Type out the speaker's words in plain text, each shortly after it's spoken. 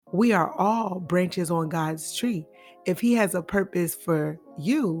We are all branches on God's tree. If He has a purpose for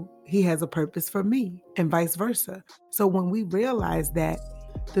you, He has a purpose for me, and vice versa. So when we realize that,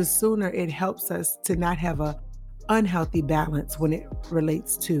 the sooner it helps us to not have a unhealthy balance when it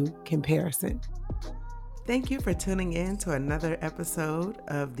relates to comparison. Thank you for tuning in to another episode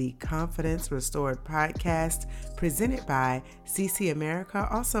of the Confidence Restored podcast presented by CC America,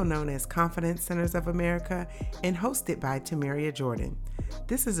 also known as Confidence Centers of America, and hosted by Tamaria Jordan.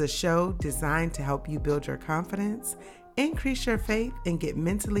 This is a show designed to help you build your confidence, increase your faith, and get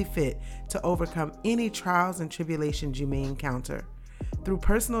mentally fit to overcome any trials and tribulations you may encounter. Through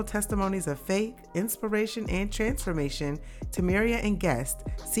personal testimonies of faith, inspiration, and transformation, Tamaria and guests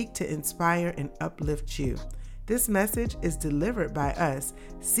seek to inspire and uplift you. This message is delivered by us,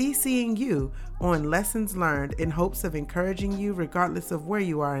 CCing you on lessons learned in hopes of encouraging you regardless of where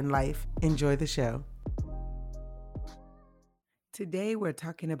you are in life. Enjoy the show. Today we're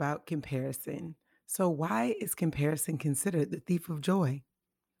talking about comparison. So why is comparison considered the thief of joy?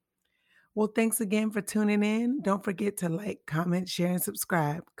 Well, thanks again for tuning in. Don't forget to like, comment, share, and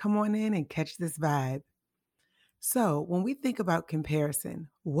subscribe. Come on in and catch this vibe. So, when we think about comparison,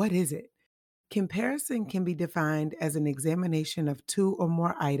 what is it? Comparison can be defined as an examination of two or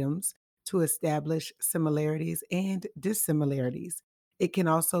more items to establish similarities and dissimilarities. It can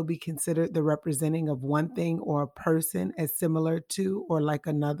also be considered the representing of one thing or a person as similar to or like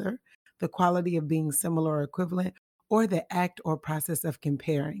another, the quality of being similar or equivalent, or the act or process of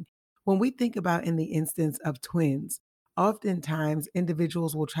comparing. When we think about in the instance of twins, oftentimes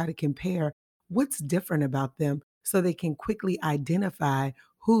individuals will try to compare what's different about them so they can quickly identify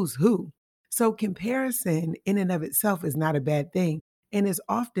who's who. So, comparison in and of itself is not a bad thing and is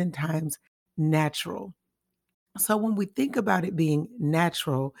oftentimes natural. So, when we think about it being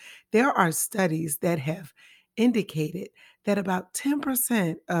natural, there are studies that have indicated that about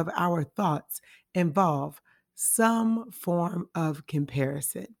 10% of our thoughts involve some form of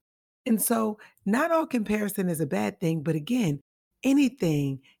comparison. And so, not all comparison is a bad thing, but again,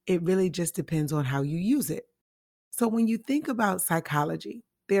 anything, it really just depends on how you use it. So, when you think about psychology,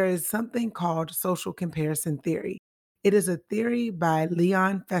 there is something called social comparison theory. It is a theory by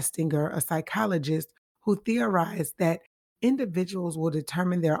Leon Festinger, a psychologist, who theorized that individuals will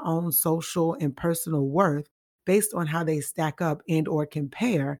determine their own social and personal worth based on how they stack up and or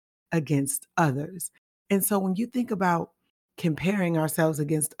compare against others. And so when you think about comparing ourselves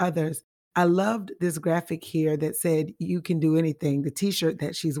against others, I loved this graphic here that said you can do anything, the t-shirt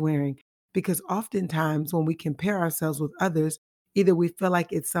that she's wearing, because oftentimes when we compare ourselves with others, either we feel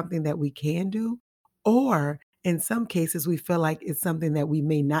like it's something that we can do, or in some cases, we feel like it's something that we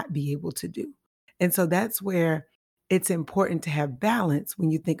may not be able to do. And so that's where it's important to have balance when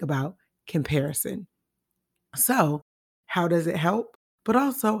you think about comparison. So, how does it help? But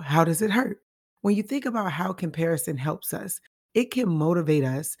also, how does it hurt? When you think about how comparison helps us, it can motivate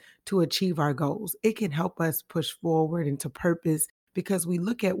us to achieve our goals. It can help us push forward into purpose because we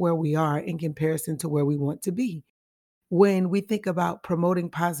look at where we are in comparison to where we want to be. When we think about promoting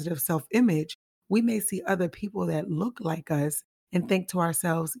positive self image, we may see other people that look like us and think to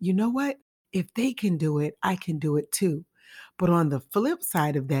ourselves, you know what? If they can do it, I can do it too. But on the flip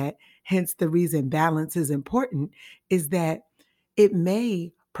side of that, hence the reason balance is important, is that it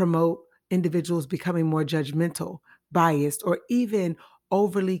may promote individuals becoming more judgmental, biased, or even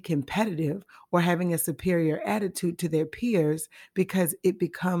overly competitive or having a superior attitude to their peers because it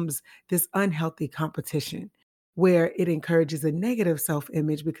becomes this unhealthy competition where it encourages a negative self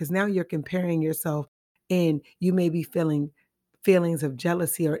image because now you're comparing yourself and you may be feeling feelings of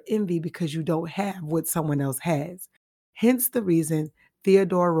jealousy or envy because you don't have what someone else has. Hence the reason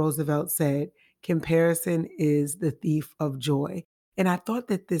Theodore Roosevelt said, comparison is the thief of joy. And I thought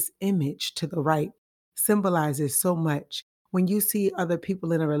that this image to the right symbolizes so much. When you see other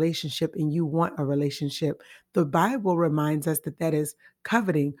people in a relationship and you want a relationship, the Bible reminds us that that is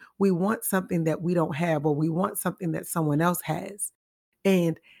coveting. We want something that we don't have, or we want something that someone else has.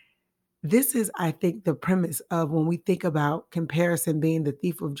 And this is, I think, the premise of when we think about comparison being the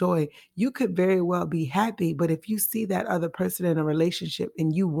thief of joy. You could very well be happy, but if you see that other person in a relationship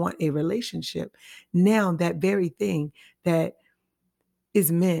and you want a relationship, now that very thing that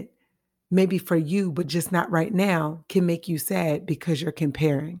is meant maybe for you, but just not right now, can make you sad because you're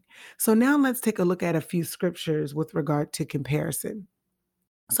comparing. So now let's take a look at a few scriptures with regard to comparison.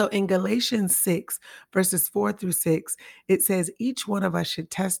 So in Galatians 6, verses 4 through 6, it says, each one of us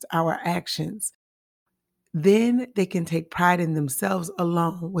should test our actions. Then they can take pride in themselves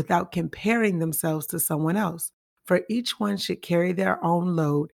alone without comparing themselves to someone else. For each one should carry their own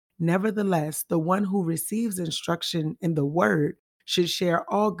load. Nevertheless, the one who receives instruction in the word should share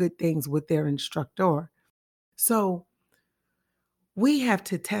all good things with their instructor. So we have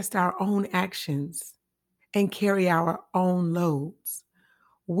to test our own actions and carry our own loads.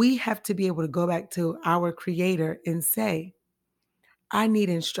 We have to be able to go back to our creator and say, I need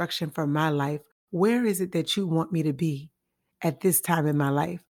instruction for my life. Where is it that you want me to be at this time in my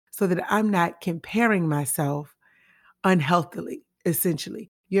life? So that I'm not comparing myself unhealthily,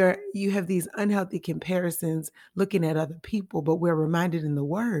 essentially. You have these unhealthy comparisons looking at other people, but we're reminded in the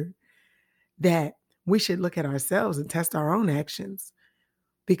word that we should look at ourselves and test our own actions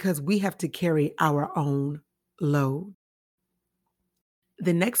because we have to carry our own load.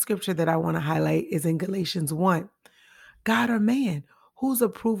 The next scripture that I want to highlight is in Galatians 1. God or man, whose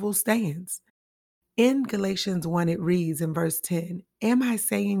approval stands? In Galatians 1, it reads in verse 10, am I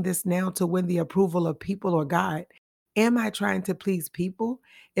saying this now to win the approval of people or God? Am I trying to please people?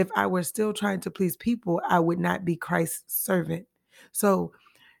 If I were still trying to please people, I would not be Christ's servant. So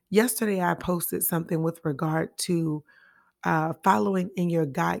yesterday I posted something with regard to following in your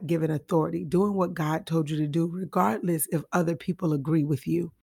God given authority, doing what God told you to do, regardless if other people agree with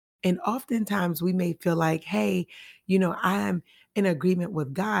you. And oftentimes we may feel like, hey, I'm in agreement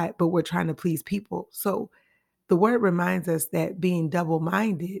with God, but we're trying to please people. So the word reminds us that being double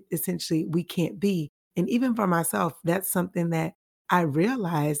minded, essentially, we can't be. And even for myself, that's something that I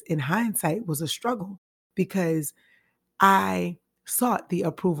realized in hindsight was a struggle because I sought the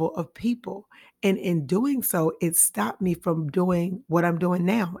approval of people. And in doing so, it stopped me from doing what I'm doing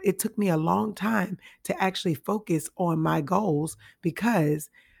now. It took me a long time to actually focus on my goals because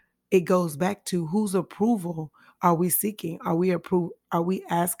it goes back to whose approval are we seeking? Are we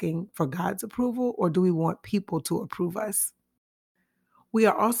asking for God's approval or do we want people to approve us? We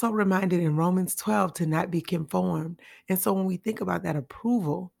are also reminded in Romans 12 to not be conformed. And so when we think about that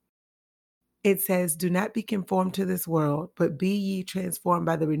approval, it says, do not be conformed to this world, but be ye transformed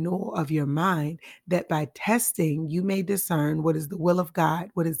by the renewal of your mind, that by testing you may discern what is the will of God,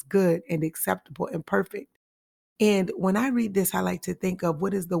 what is good and acceptable and perfect. And when I read this, I like to think of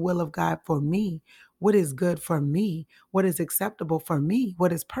what is the will of God for me? What is good for me? What is acceptable for me?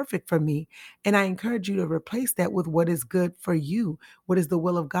 What is perfect for me? And I encourage you to replace that with what is good for you. What is the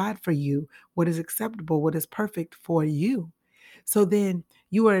will of God for you? What is acceptable? What is perfect for you? So then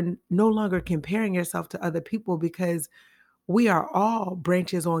you are no longer comparing yourself to other people because we are all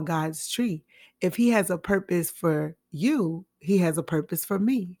branches on God's tree. If he has a purpose for you, he has a purpose for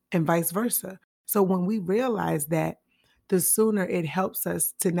me, and vice versa. So when we realize that, the sooner it helps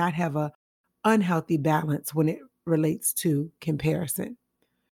us to not have a unhealthy balance when it relates to comparison.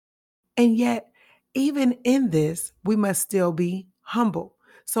 And yet, even in this, we must still be humble.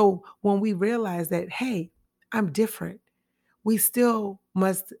 So when we realize that, hey, I'm different, we still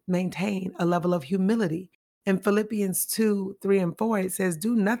must maintain a level of humility. In Philippians 2, 3, and 4, it says,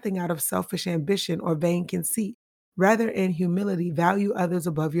 do nothing out of selfish ambition or vain conceit. Rather, in humility, value others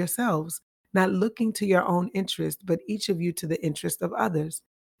above yourselves, not looking to your own interest, but each of you to the interest of others.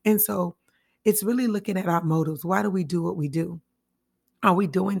 And so it's really looking at our motives. Why do we do what we do? Are we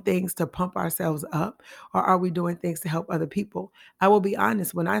doing things to pump ourselves up or are we doing things to help other people? I will be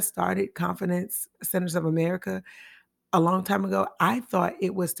honest, when I started Confidence Centers of America, a long time ago, I thought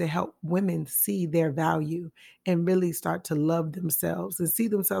it was to help women see their value and really start to love themselves and see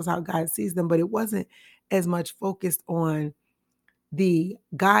themselves how God sees them. But it wasn't as much focused on the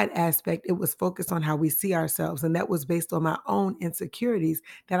God aspect. It was focused on how we see ourselves. And that was based on my own insecurities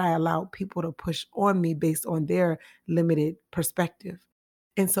that I allowed people to push on me based on their limited perspective.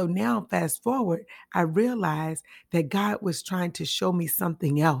 And so now, fast forward, I realized that God was trying to show me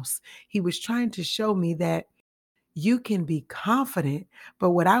something else. He was trying to show me that you can be confident,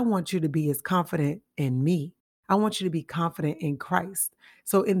 but what I want you to be is confident in me. I want you to be confident in Christ.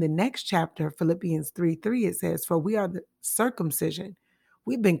 So in the next chapter, Philippians 3:3, it says, for we are the circumcision.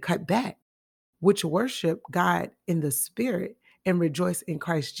 We've been cut back, which worship God in the spirit and rejoice in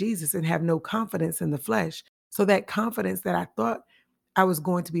Christ Jesus and have no confidence in the flesh. So that confidence that I thought I was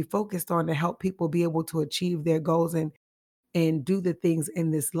going to be focused on to help people be able to achieve their goals and do the things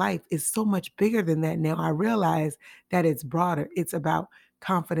in this life is so much bigger than that now. I realize that it's broader. It's about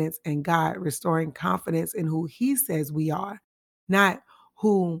confidence in God, restoring confidence in who he says we are, not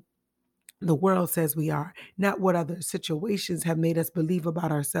who the world says we are, not what other situations have made us believe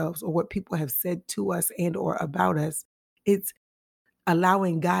about ourselves or what people have said to us and or about us. It's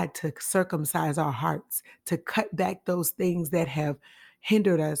allowing God to circumcise our hearts, to cut back those things that have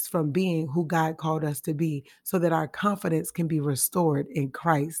hindered us from being who God called us to be, so that our confidence can be restored in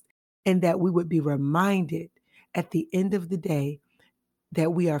Christ and that we would be reminded at the end of the day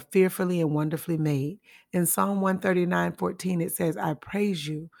that we are fearfully and wonderfully made. In Psalm 139:14, it says, I praise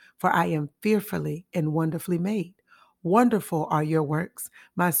you, for I am fearfully and wonderfully made. Wonderful are your works.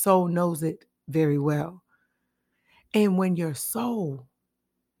 My soul knows it very well. And when your soul,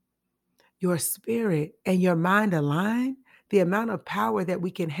 your spirit, and your mind align, the amount of power that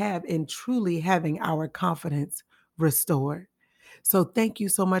we can have in truly having our confidence restored. So thank you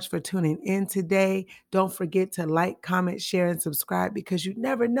so much for tuning in today. Don't forget to like, comment, share, and subscribe because you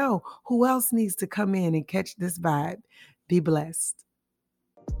never know who else needs to come in and catch this vibe. Be blessed.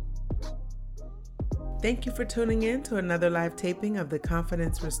 Thank you for tuning in to another live taping of the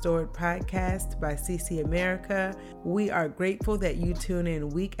Confidence Restored podcast by CC America. We are grateful that you tune in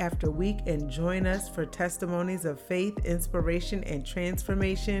week after week and join us for testimonies of faith, inspiration, and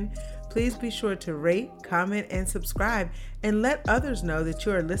transformation. Please be sure to rate, comment, and subscribe, and let others know that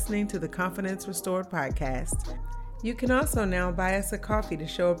you are listening to the Confidence Restored podcast. You can also now buy us a coffee to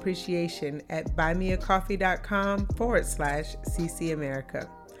show appreciation at buymeacoffee.com/CC America.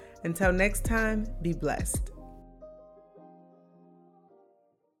 Until next time, be blessed.